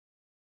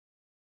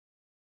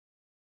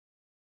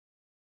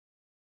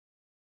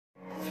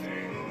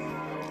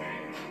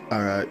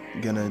Alright,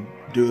 gonna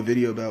do a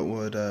video about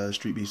what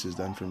Streetbeefs has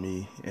done for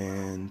me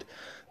and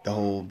the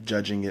whole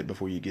judging it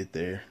before you get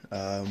there.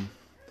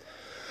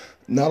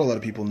 Not a lot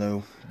of people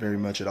know very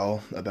much at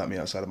all about me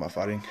outside of my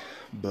fighting,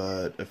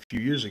 but a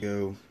few years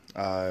ago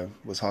I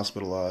was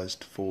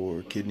hospitalized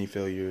for kidney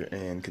failure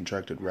and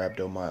contracted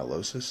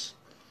rhabdomyolysis,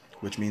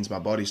 which means my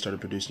body started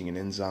producing an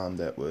enzyme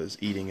that was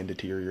eating and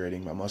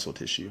deteriorating my muscle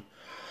tissue.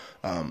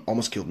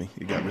 Almost killed me.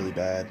 It got really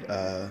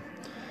bad.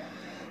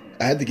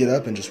 I had to get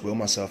up and just will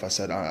myself. I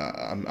said,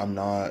 I'm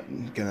not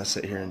going to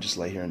sit here and just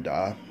lay here and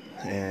die.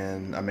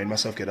 And I made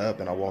myself get up,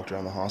 and I walked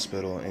around the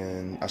hospital,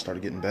 and I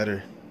started getting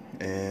better.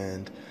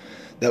 And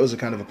that was a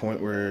kind of a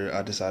point where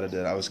I decided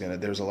that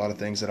there was a lot of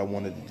things that I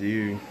wanted to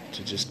do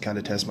to just kind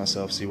of test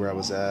myself, see where I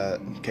was at.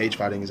 Cage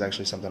fighting is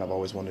actually something I've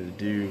always wanted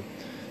to do.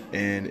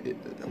 And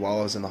while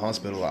I was in the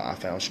hospital, I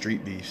found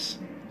Streetbeefs.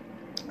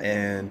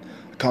 And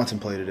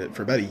contemplated it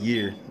for about a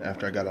year.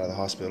 After I got out of the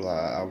hospital,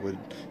 I would,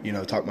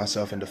 talk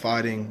myself into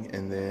fighting,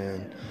 and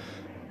then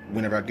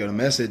whenever I'd go to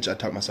message, I'd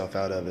talk myself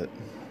out of it.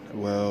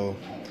 Well,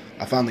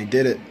 I finally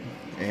did it,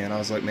 and I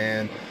was like,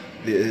 man,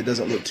 it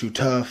doesn't look too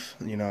tough.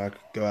 I could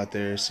go out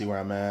there, see where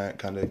I'm at,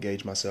 kind of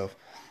gauge myself.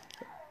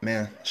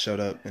 Man, showed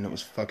up, and it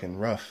was fucking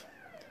rough.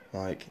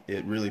 Like,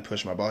 it really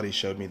pushed my body,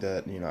 showed me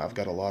that, I've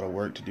got a lot of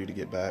work to do to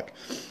get back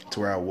to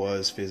where I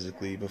was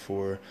physically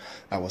before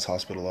I was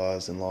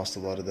hospitalized and lost a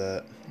lot of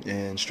that.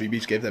 And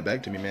Streetbeefs gave that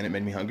back to me, man. It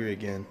made me hungry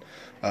again.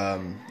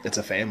 It's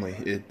a family.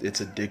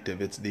 It's addictive.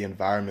 It's the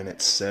environment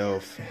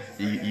itself.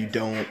 You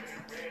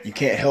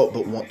can't help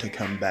but want to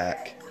come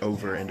back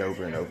over and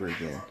over and over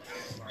again.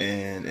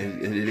 And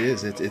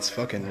it's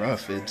fucking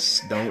rough.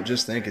 Don't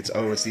just think it's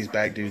these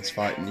back dudes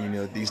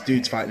fighting, these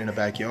dudes fighting in a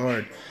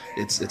backyard.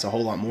 It's a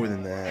whole lot more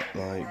than that.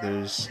 Like,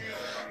 there's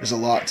a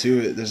lot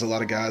to it. There's a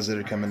lot of guys that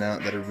are coming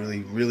out that are really,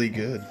 really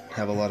good,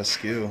 have a lot of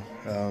skill.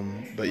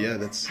 But yeah,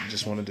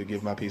 just wanted to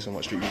give my piece on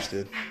what Streetbeefs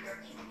did.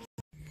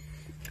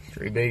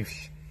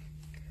 Streetbeefs.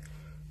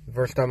 The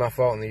first time I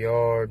fought in the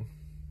yard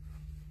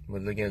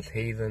was against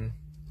Heathen.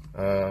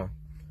 My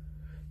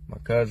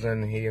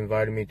cousin, he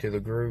invited me to the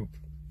group.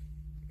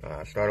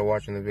 I started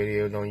watching the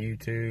videos on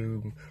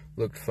YouTube.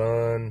 Looked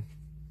fun.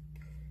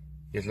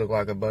 Just looked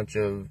like a bunch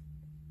of,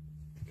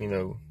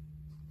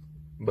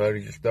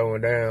 buddies just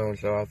throwing down.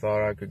 So I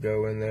thought I could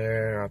go in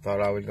there. I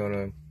thought I was going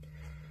to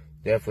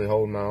definitely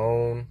hold my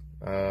own.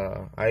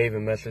 I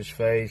even messaged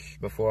Face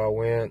before I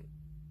went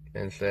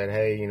and said,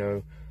 hey,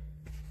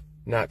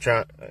 not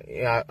trying.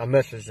 I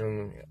messaged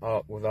him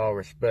with all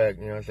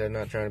respect. I said,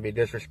 not trying to be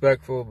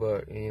disrespectful,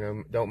 but,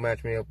 don't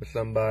match me up with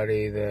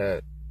somebody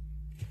that,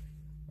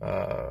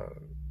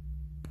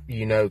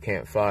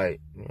 can't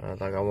fight. I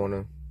was like, I want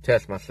to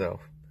test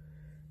myself.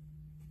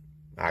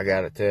 I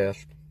got a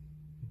test.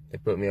 They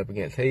put me up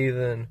against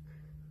Heathen.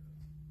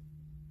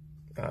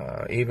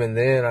 Even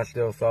then, I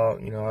still thought,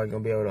 I was going to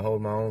be able to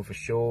hold my own for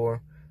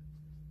sure.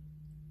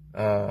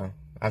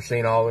 I've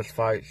seen all his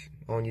fights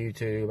on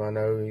YouTube. I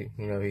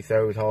know, he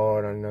throws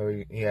hard. I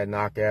know he had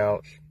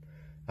knockouts.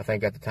 I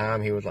think at the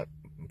time he was like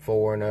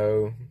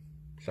 4-0,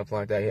 something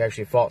like that. He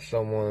actually fought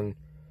someone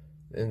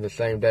in the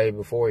same day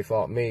before he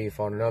fought me. He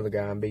fought another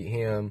guy and beat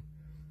him.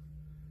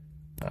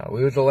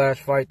 We was the last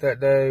fight that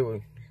day.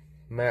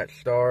 Match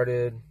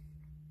started.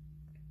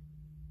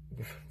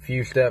 A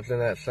few steps in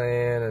that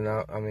sand, and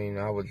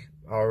I was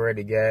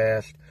already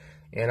gassed.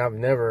 And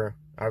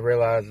I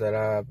realized that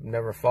I've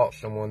never fought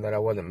someone that I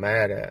wasn't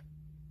mad at.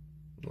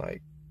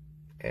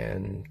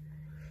 And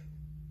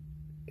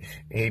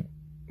he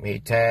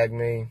tagged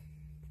me,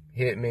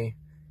 hit me.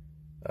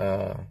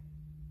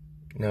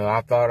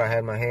 I thought I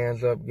had my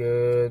hands up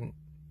good,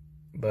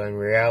 but in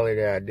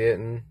reality I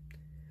didn't.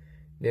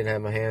 Didn't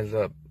have my hands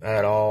up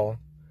at all.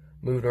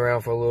 Moved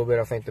around for a little bit.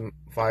 I think the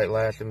fight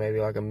lasted maybe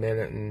like a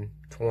minute and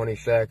 20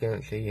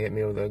 seconds. He hit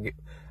me with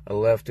a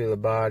left to the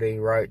body,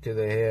 right to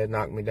the head,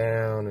 knocked me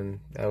down, and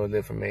that was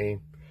it for me.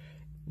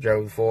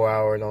 Drove 4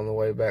 hours on the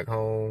way back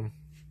home.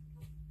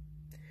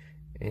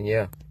 And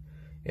yeah,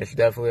 it's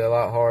definitely a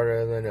lot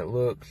harder than it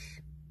looks.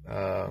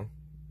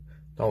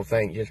 Don't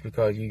think just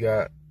because you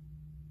got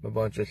a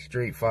bunch of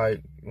street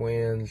fight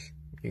wins,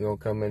 you're going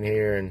to come in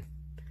here and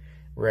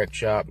wreck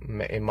shop.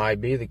 It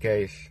might be the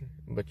case,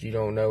 but you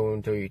don't know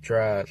until you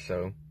try it,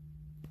 so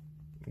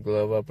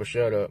glove up or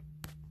shut up.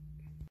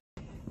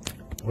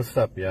 What's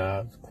up,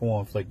 y'all? It's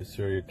Cornflake, the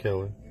serial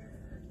killer,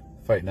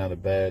 fighting out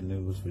of Bad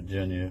News,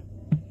 Virginia,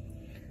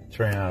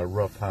 training out of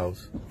Rough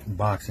House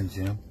boxing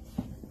gym.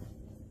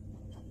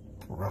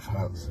 Rough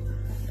House.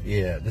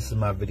 Yeah, this is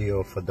my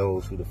video for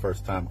those who the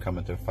first time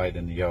coming to fight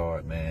in the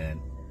yard, man.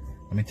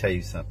 Let me tell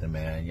you something,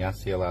 man. Y'all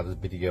see a lot of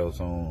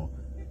videos on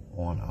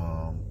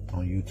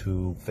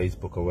YouTube,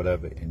 Facebook, or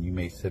whatever, and you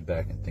may sit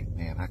back and think,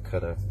 man, I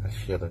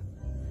shoulda.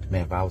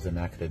 Man, if I was in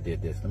there, I could have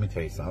did this. Let me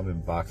tell you something. I've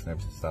been boxing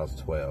ever since I was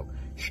 12.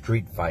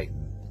 Street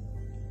fighting.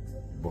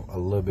 A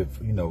little bit,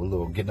 a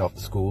little getting off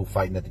the school,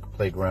 fighting at the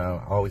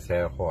playground. I always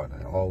had heart.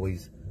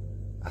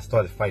 I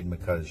started fighting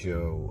because,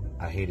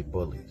 I hated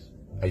bullies.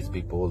 I used to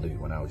be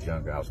bullied when I was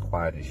younger. I was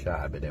quiet and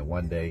shy, but then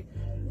one day,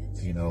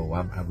 You know,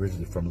 I'm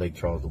originally from Lake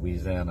Charles,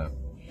 Louisiana.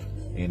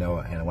 You know,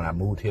 and when I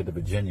moved here to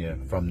Virginia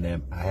from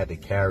them, I had to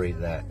carry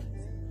that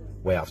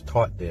way I was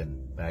taught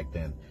back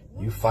then.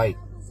 You fight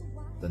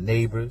the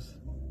neighbors,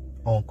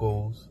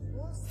 uncles,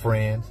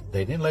 friends.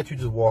 They didn't let you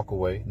just walk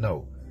away.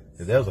 No.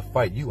 If there was a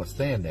fight, you gonna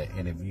stand there.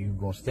 And if you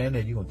gonna stand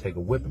there, you gonna take a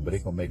whipping, but they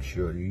gonna make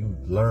sure you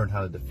learn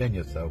how to defend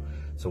yourself.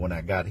 So when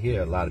I got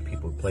here, a lot of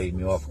people played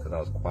me off because I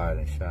was quiet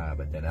and shy.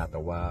 But then after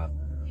a while,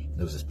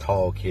 there was this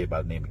tall kid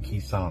by the name of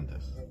Keith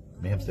Saunders.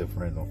 Me and him still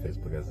friends on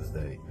Facebook as this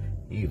day.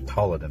 He's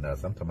taller than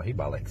us. I'm talking about he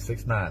about like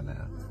 6'9"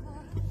 now.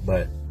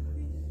 But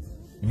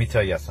let me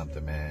tell y'all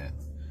something, man.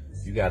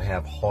 You gotta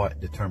have heart,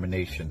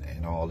 determination,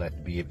 and all that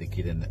to be able to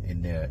get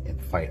in there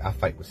and fight. I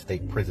fight with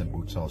state prison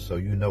boots on, so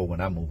you know when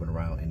I'm moving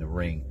around in the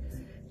ring,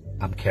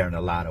 I'm carrying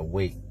a lot of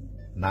weight.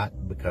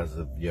 Not because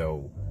of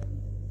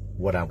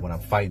what I'm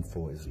fighting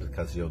for, is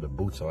because the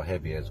boots are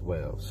heavy as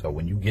well. So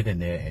when you get in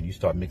there and you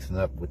start mixing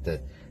up with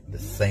the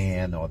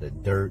sand or the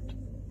dirt,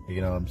 you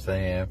know what I'm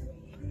saying?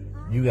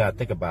 You gotta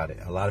think about it.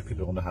 A lot of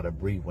people don't know how to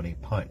breathe when they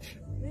punch.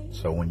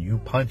 So when you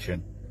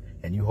punching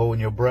and you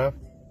holding your breath,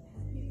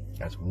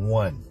 that's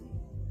one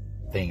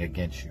thing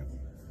against you.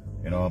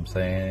 You know what I'm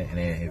saying? And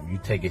then if you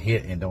take a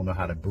hit and don't know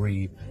how to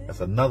breathe,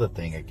 that's another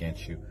thing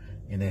against you.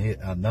 And then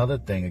another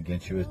thing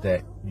against you is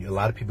that a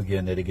lot of people get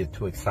in there, they get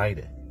too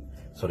excited.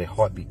 So their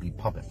heartbeat be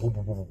pumping, boom,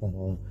 boom, boom, boom, boom,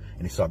 boom,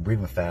 and they start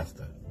breathing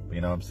faster.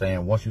 You know what I'm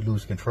saying? Once you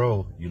lose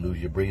control, you lose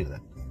your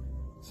breathing.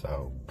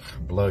 So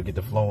blood get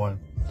to flowing.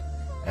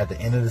 At the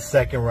end of the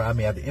second round,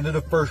 at the end of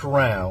the first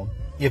round,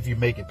 if you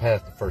make it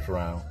past the first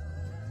round,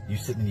 you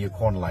sitting in your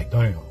corner like,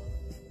 damn,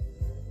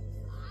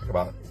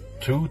 about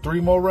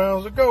 2-3 more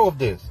rounds to go of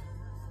this,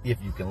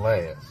 if you can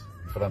last.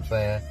 You feel what I'm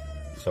saying?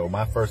 So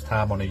my first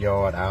time on the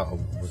yard, I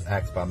was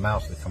asked by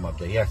Mouse to come up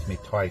there. He asked me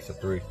twice or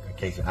 3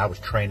 occasions. I was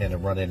training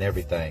and running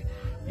everything.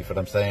 You feel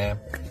what I'm saying?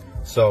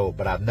 So,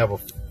 but I've never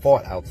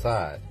fought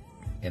outside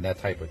in that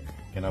type of,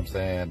 you know what I'm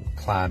saying,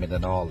 climate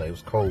and all that. It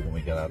was cold when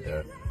we got out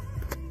there.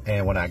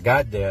 And when I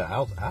got there, I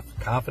was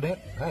confident.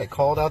 I had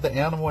called out the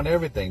animal and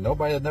everything.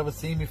 Nobody had never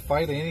seen me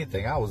fight or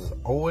anything. I was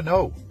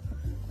 0-0.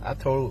 I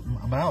told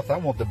Mouse, I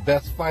want the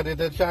best fighter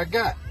that y'all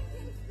got.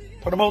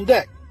 Put him on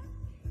deck.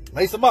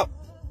 Lace him up.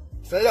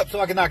 Set it up so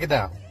I can knock it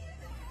down.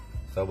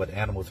 So, but the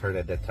animals hurt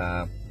at that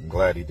time. I'm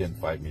glad he didn't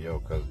fight me,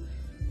 because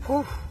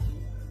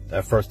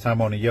that first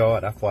time on the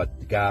yard, I fought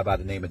the guy by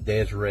the name of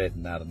Des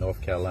Redden out of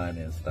North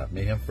Carolina and stuff.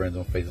 Me and him friends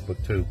on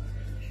Facebook too.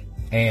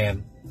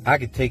 And I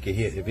could take a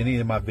hit. If any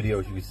of my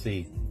videos you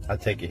see, I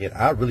take a hit.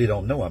 I really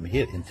don't know I'm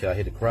hit until I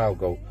hear the crowd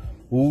go,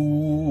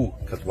 ooh,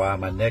 because why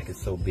my neck is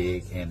so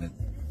big and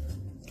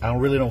I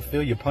really don't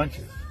feel your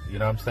punches. You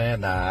know what I'm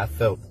saying? Nah, I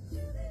felt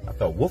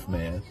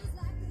Wolfman's.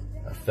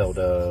 I felt,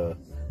 well,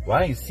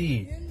 I didn't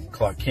see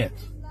Clark Kent.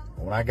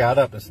 When I got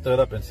up and stood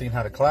up and seen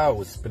how the cloud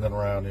was spinning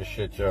around this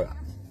shit,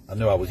 I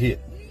knew I was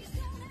hit.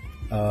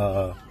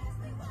 Let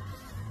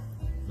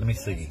me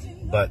see.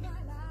 But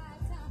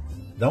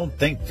don't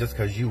think just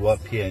because you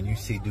up here and you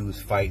see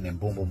dudes fighting and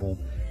boom, boom, boom.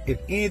 If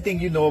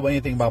anything you know about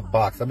anything about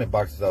boxing, I've been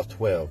boxing since I was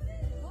 12.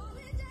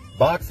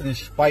 Boxing and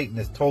fighting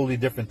is totally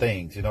different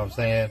things. You know what I'm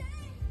saying?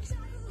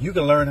 You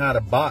can learn how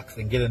to box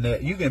and get in there.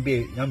 You can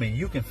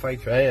you can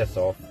fight your ass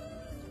off.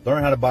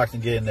 Learn how to box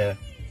and get in there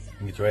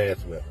and get your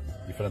ass whipped.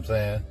 You feel what I'm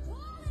saying?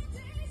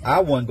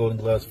 I won Golden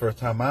Gloves first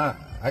time I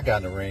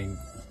got in the ring.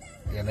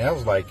 And I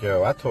was like,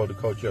 I told the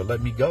coach,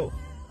 let me go.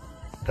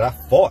 Because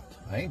I fought.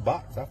 I ain't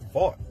boxed. I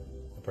fought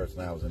the person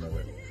I was in there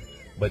with.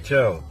 But,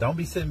 don't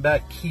be sitting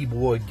back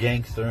keyboard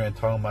gangster and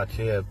talking about,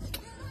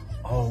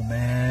 oh,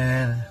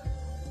 man.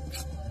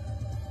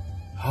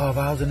 Oh, if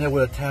I was in there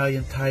with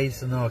Italian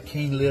Tyson or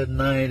King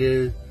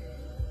Leonidas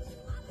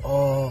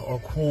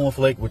or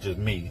Cornflake, which is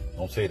me.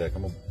 Don't say that.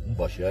 I'm going to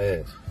bust your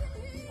ass.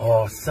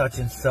 Oh, such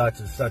and such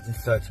and such and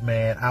such,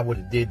 man. I would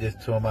have did this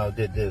to him. I would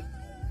have did this.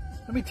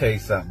 Let me tell you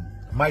something.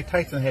 Mike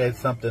Tyson had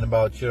something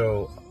about,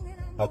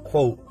 a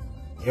quote,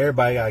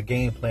 everybody got a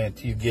game plan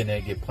until you get in there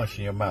and get punched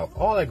in your mouth.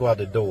 All that go out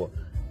the door.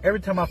 Every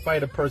time I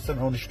fight a person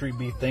on the street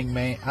beef thing,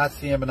 man, I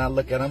see him and I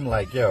look at him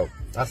like,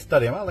 I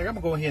study him. I'm like, I'm going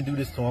to go ahead and do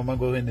this to him. I'm going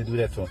to go ahead and do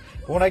that to him.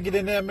 But when I get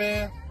in there,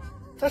 man,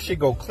 that shit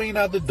go clean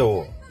out the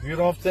door. You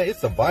know what I'm saying?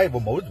 It's survival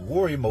mode. It's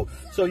warrior mode.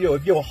 So,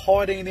 if your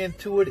heart ain't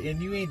into it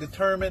and you ain't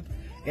determined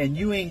and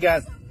you ain't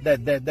got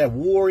that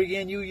warrior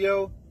in you,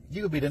 you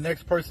could be the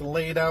next person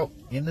laid out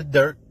in the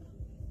dirt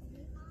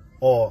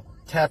or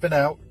tapping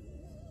out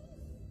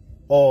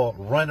or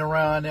running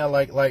around there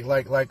like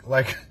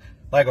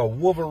a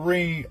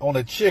Wolverine on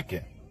a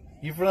chicken.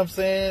 You feel what I'm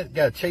saying?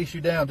 Got to chase you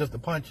down just to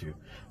punch you.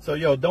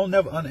 So, don't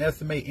never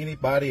underestimate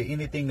anybody or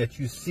anything that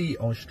you see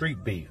on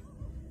street beef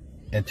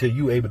until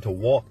you able to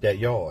walk that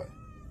yard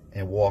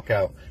and walk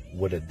out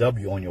with a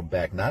W on your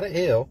back, not an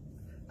L.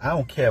 I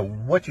don't care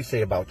what you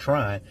say about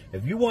trying.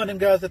 If you want them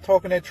guys that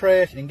talking that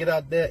trash and get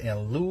out there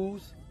and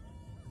lose,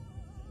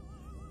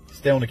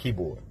 stay on the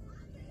keyboard.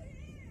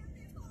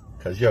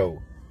 Because,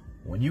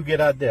 when you get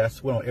out there, I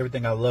swear on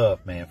everything I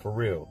love, man, for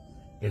real.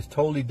 It's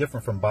totally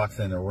different from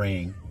boxing in the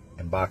ring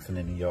and boxing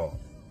in the yard.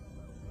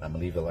 I'm going to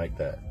leave it like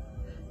that.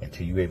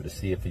 until you're able to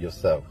see it for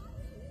yourself.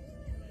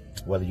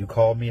 Whether you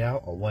call me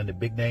out or one of the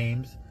big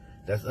names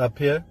that's up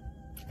here,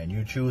 and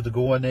you choose to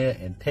go in there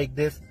and take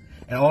this.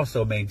 And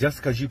also, man, just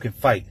because you can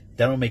fight,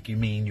 that don't make you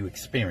mean you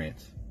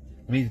experience.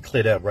 Let me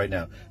clear that up right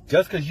now.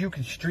 Just because you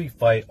can street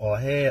fight or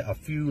had a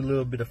few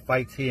little bit of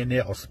fights here and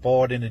there or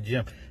sparred in the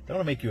gym, that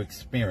don't make you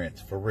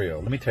experience, for real.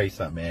 Let me tell you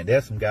something, man.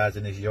 There's some guys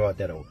in this yard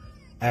that'll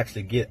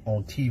actually get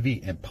on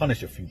TV and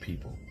punish a few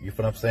people. You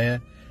feel what I'm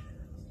saying?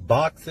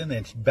 Boxing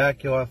and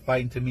backyard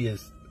fighting to me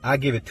is, I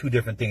give it two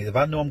different things. If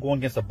I know I'm going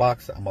against a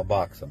boxer, I'm a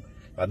boxer.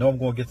 If I know I'm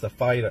going against a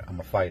fighter,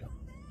 I'm a fighter.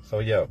 So,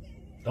 yo,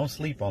 don't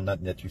sleep on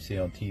nothing that you see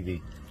on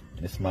TV.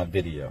 And this is my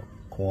video.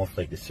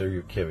 Cornflake, the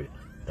serial killer,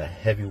 the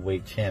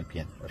heavyweight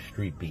champion of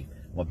street beef.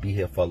 I'm going to be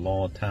here for a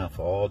long time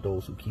for all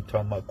those who keep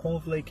talking about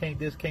Cornflake can't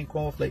this, can't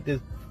Cornflake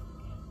this.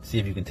 See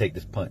if you can take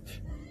this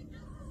punch.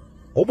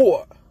 Oh,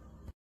 boy.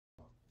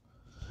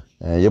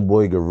 And your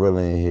boy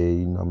Gorilla in here,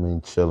 you know what I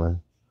mean,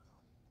 chilling.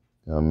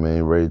 You know what I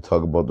mean, ready to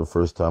talk about the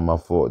first time I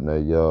fought in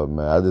that yard,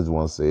 man. I just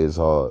want to say it's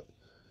hard.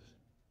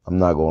 I'm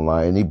not going to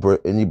lie.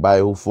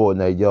 Anybody who fought in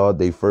that yard,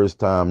 they first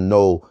time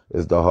know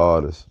it's the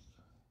hardest.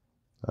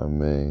 I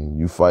mean,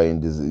 you fighting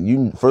this.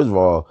 First of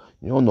all,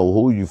 you don't know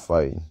who you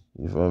fighting.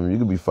 You feel me? You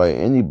could be fighting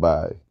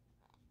anybody.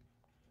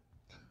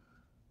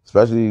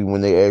 Especially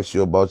when they ask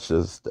you about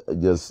your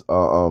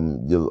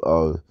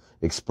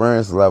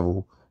experience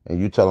level, and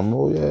you tell them,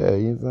 oh yeah,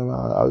 you feel me?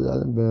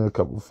 I've been in a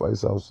couple of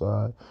fights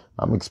outside.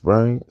 I'm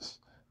experienced.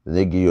 Then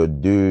they give you a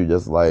dude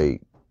that's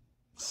like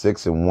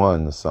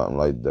 6-1 or something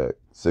like that.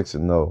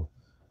 6-0.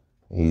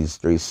 He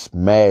straight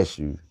smash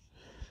you.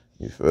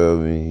 You feel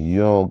me? You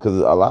know, because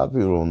a lot of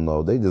people don't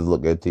know. They just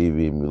look at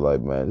TV and be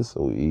like, man, it's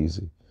so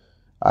easy.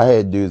 I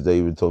had dudes that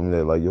even told me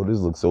that, like, yo, this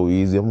looks so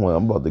easy. I'm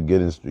about to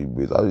get in street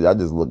beefs. I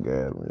just look at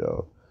them,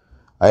 yo.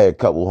 I had a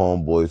couple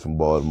homeboys from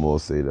Baltimore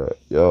say that,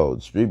 yo,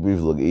 street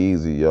beefs look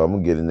easy, yo. I'm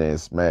going to get in there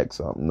and smack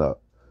something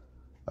up.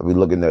 I be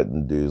looking at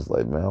them dudes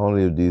like, man,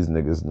 only if these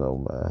niggas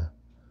know, man.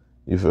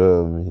 You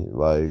feel me?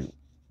 Like,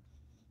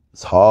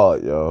 it's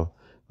hard, yo.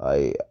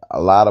 Like,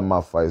 a lot of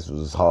my fights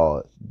was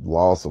hard.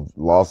 Loss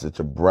at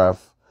your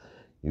breath.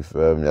 You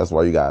feel me? That's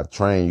why you gotta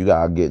train. You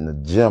gotta get in the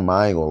gym.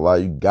 I ain't gonna lie,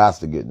 you got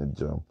to get in the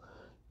gym.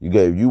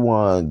 If you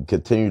want to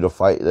continue to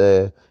fight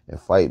there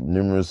and fight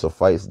numerous of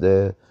fights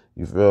there,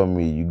 you feel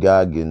me? You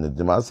gotta get in the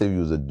gym. I say if you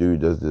was a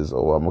dude that's just,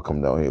 oh, I'm gonna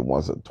come down here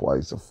once or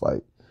twice to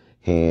fight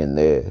here and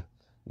there.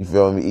 You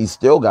feel me? He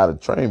still gotta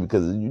train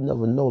because you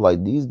never know.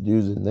 Like, these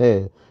dudes in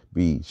there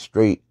be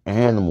straight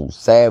animals,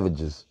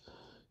 savages.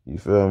 You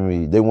feel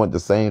me? They want the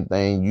same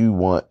thing you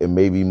want and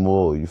maybe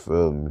more. You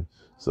feel me?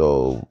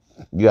 So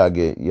you gotta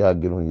get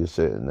on your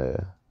shit in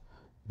there.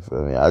 You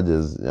feel me?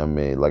 I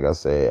mean, like I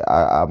said,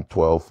 I'm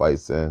 12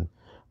 fights in.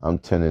 I'm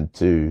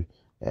 10-2, and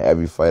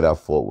every fight I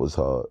fought was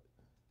hard.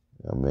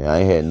 I mean, I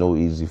ain't had no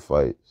easy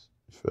fights.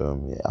 You feel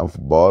me? I'm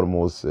from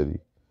Baltimore City.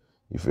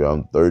 You feel?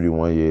 I'm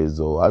 31 years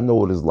old. I know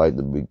what it's like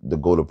to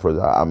go to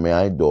prison. I mean,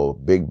 I ain't do a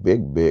big,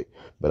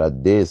 but I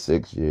did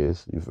 6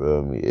 years. You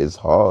feel me? It's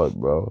hard,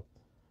 bro.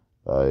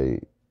 Like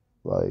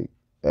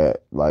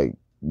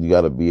you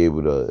gotta be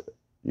able to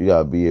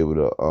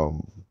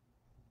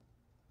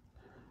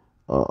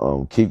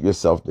keep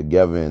yourself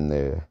together in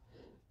there.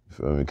 You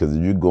feel me? Because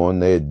if you go in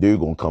there, dude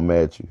gonna come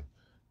at you,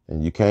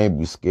 and you can't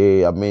be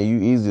scared. I mean,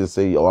 you easy to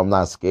say, "Oh, I'm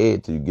not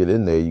scared," till you get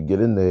in there. You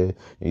get in there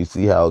and you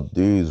see how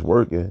dudes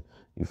working.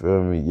 You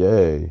feel me?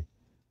 Yeah.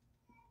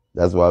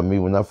 That's why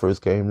when I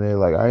first came there,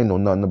 like, I ain't know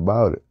nothing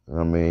about it.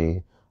 I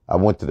mean, I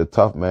went to the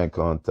Tough Man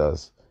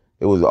contest.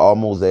 It was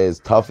almost as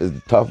tough as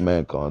the Tough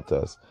Man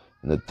contest.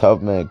 And the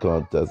Tough Man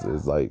contest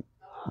is, like,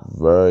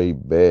 very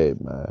bad,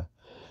 man.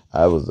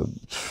 That was a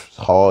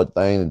hard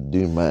thing to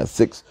do, man.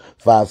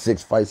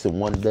 5-6 fights in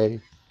one day.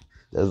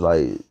 That's,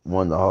 like,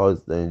 one of the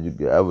hardest things you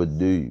could ever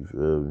do, you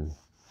feel me?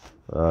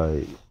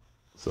 Like,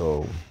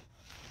 so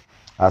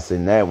I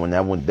seen that when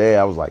I went there,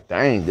 I was like,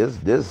 dang, this,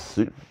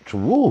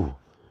 woo.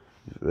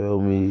 You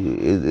feel me?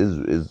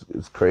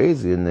 It's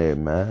crazy in there,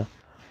 man.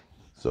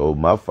 So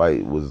my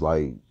fight was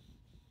like,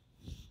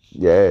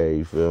 yeah,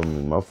 you feel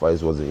me? My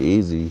fights wasn't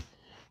easy.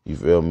 You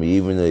feel me?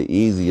 Even the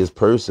easiest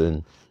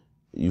person,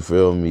 you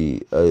feel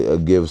me,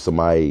 give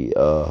somebody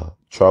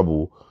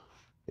trouble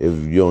if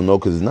you don't know,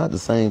 because it's not the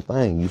same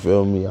thing. You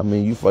feel me? I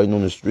mean, you fighting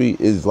on the street,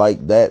 it's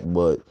like that,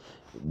 but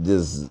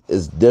it's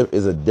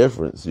a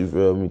difference. You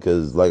feel me?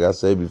 Because like I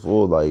said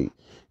before, like,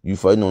 you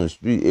fighting on the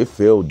street, it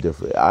feels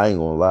different. I ain't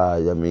gonna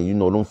lie. I mean, you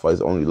know, them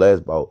fights only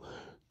last about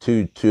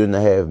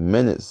 2.5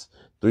 minutes,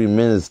 3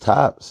 minutes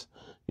tops.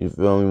 You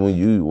feel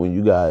me? When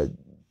you got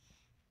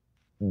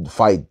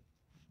fight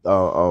 3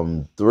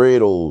 of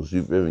those,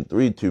 you feel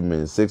me? 2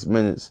 minutes, 6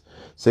 minutes,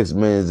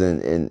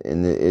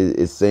 and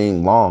it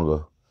seems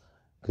longer,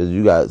 because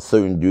you got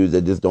certain dudes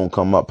that just don't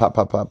come up,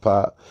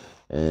 pop,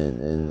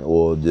 and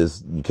or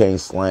just you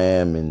can't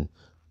slam, and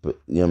you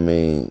know what I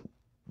mean?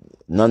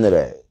 None of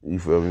that. You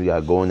feel me? You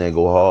gotta go in there and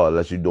go hard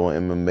unless you're doing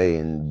MMA,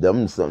 and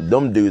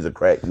them dudes will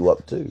crack you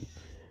up too.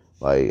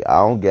 Like, I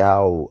don't get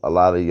how a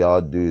lot of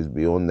y'all dudes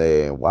be on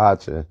there and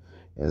watching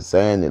and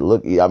saying it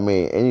look, I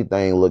mean,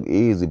 anything look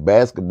easy.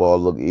 Basketball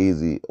look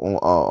easy.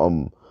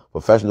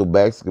 Professional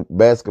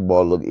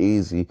basketball look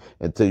easy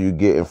until you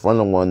get in front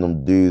of one of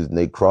them dudes and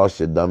they cross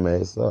your dumb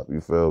ass up. You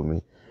feel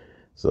me?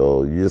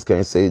 So you just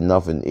can't say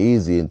nothing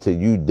easy until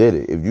you did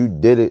it. If you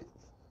did it,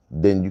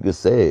 then you can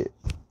say it.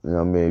 You know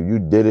what I mean? If you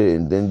did it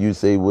and then you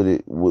say what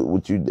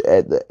you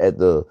at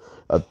the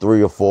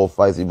 3 or 4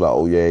 fights, you be like,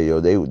 oh yeah,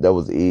 yo, that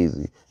was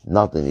easy.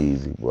 Nothing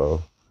easy,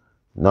 bro.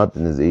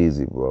 Nothing is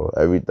easy, bro.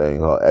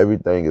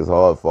 Everything is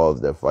hard for us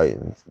that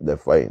fighting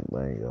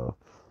thing, yo.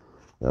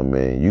 I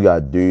mean, you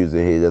got dudes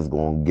in here that's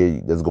gonna get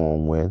you, that's gonna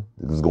win,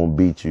 that's gonna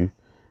beat you,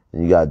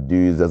 and you got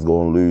dudes that's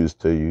gonna lose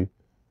to you.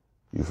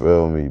 You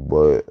feel me?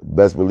 But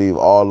best believe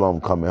all of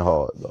them coming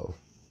hard though.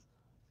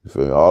 You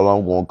feel me? All of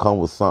them gonna come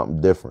with something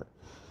different.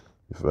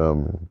 You feel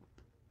me?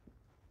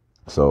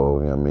 So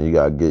you know what I mean, you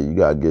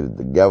gotta get it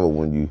together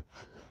when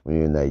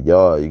you're in that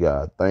yard. You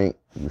gotta think.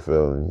 You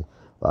feel me?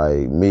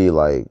 Like me,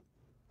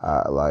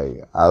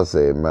 I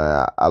say,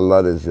 man, I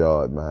love this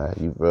yard, man.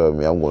 You feel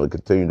me? I'm going to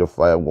continue to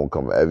fight. I'm going to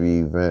come to every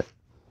event.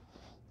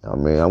 I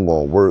mean, I'm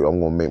going to work. I'm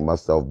going to make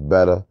myself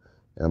better.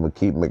 And I'm going to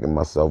keep making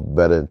myself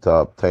better until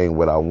I obtain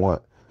what I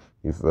want.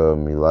 You feel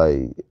me?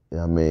 Like,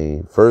 I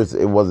mean, first,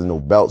 it wasn't no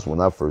belts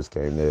when I first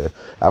came there.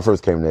 I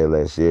first came there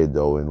last year,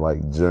 though, in,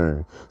 like,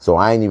 June. So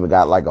I ain't even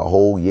got, like, a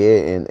whole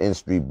year in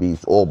street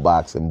beefs or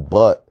boxing.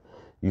 But,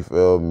 you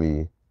feel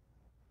me?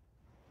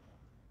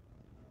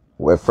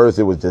 Well, at first,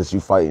 it was just you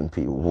fighting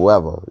people,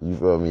 whoever, you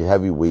feel me,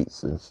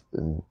 heavyweights, and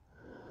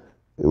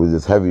it was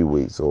just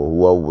heavyweights. So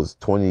whoever was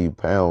 20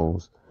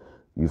 pounds,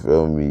 you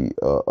feel me,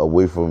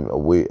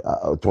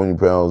 20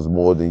 pounds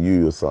more than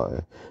you or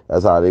something.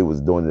 That's how they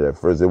was doing it at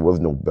first. There was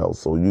no belt.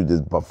 So you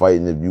just by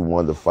fighting if you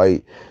wanted to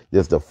fight,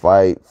 just to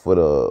fight for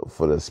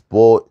the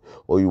sport,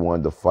 or you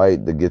wanted to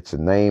fight to get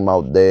your name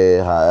out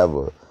there,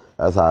 however.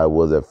 That's how it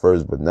was at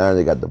first. But now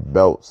they got the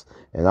belts.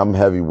 And I'm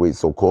heavyweight,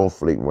 so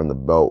Cornflake run the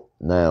belt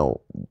now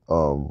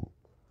in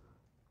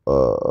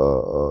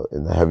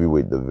the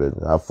heavyweight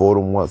division. I fought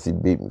him once, he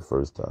beat me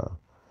first time.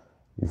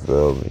 You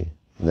feel me?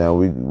 Now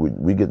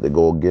we get to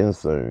go again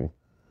soon.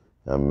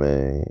 I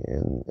mean,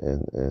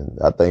 and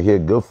I think he a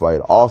good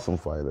fighter, awesome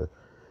fighter.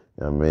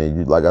 I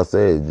mean, like I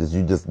said,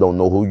 you just don't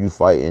know who you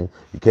fighting.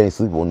 You can't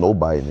sleep on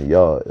nobody in the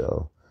yard,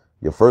 yo.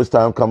 Your first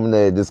time coming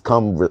there, just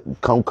come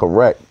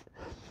correct.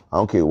 I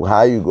don't care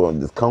how you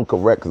going, just come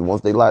correct, because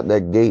once they lock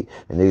that gate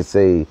and they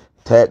say,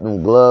 tap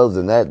them gloves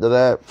and after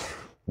that,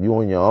 you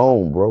on your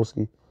own,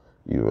 broski.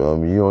 You know what I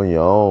mean? You on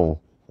your own.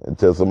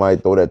 Until somebody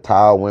throw that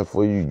towel in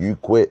for you, you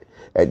quit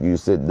after you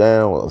sit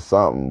down or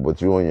something, but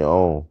you on your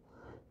own.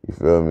 You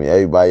feel me?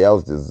 Everybody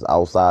else just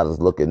outsiders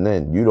looking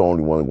in. You the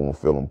only one going to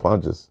feel them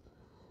punches.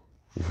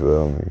 You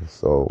feel me?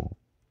 So,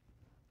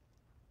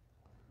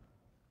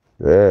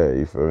 yeah,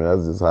 you feel me?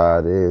 That's just how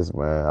it is,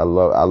 man. I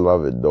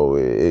love it though.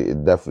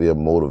 It definitely a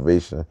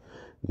motivation.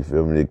 You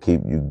feel me? To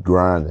keep you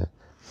grinding.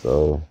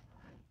 So,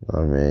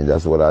 I mean,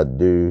 that's what I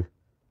do.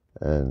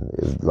 And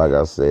it's, like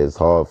I said, it's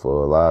hard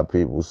for a lot of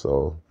people.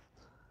 So,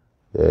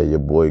 yeah, your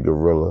boy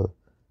Gorilla.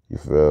 You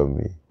feel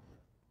me?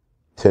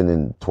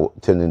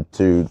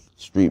 10-2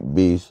 Street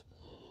Beefs.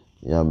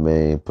 You know what I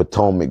mean?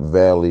 Potomac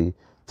Valley,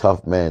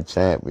 Tough Man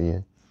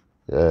Champion.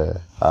 Yeah,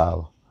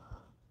 holla.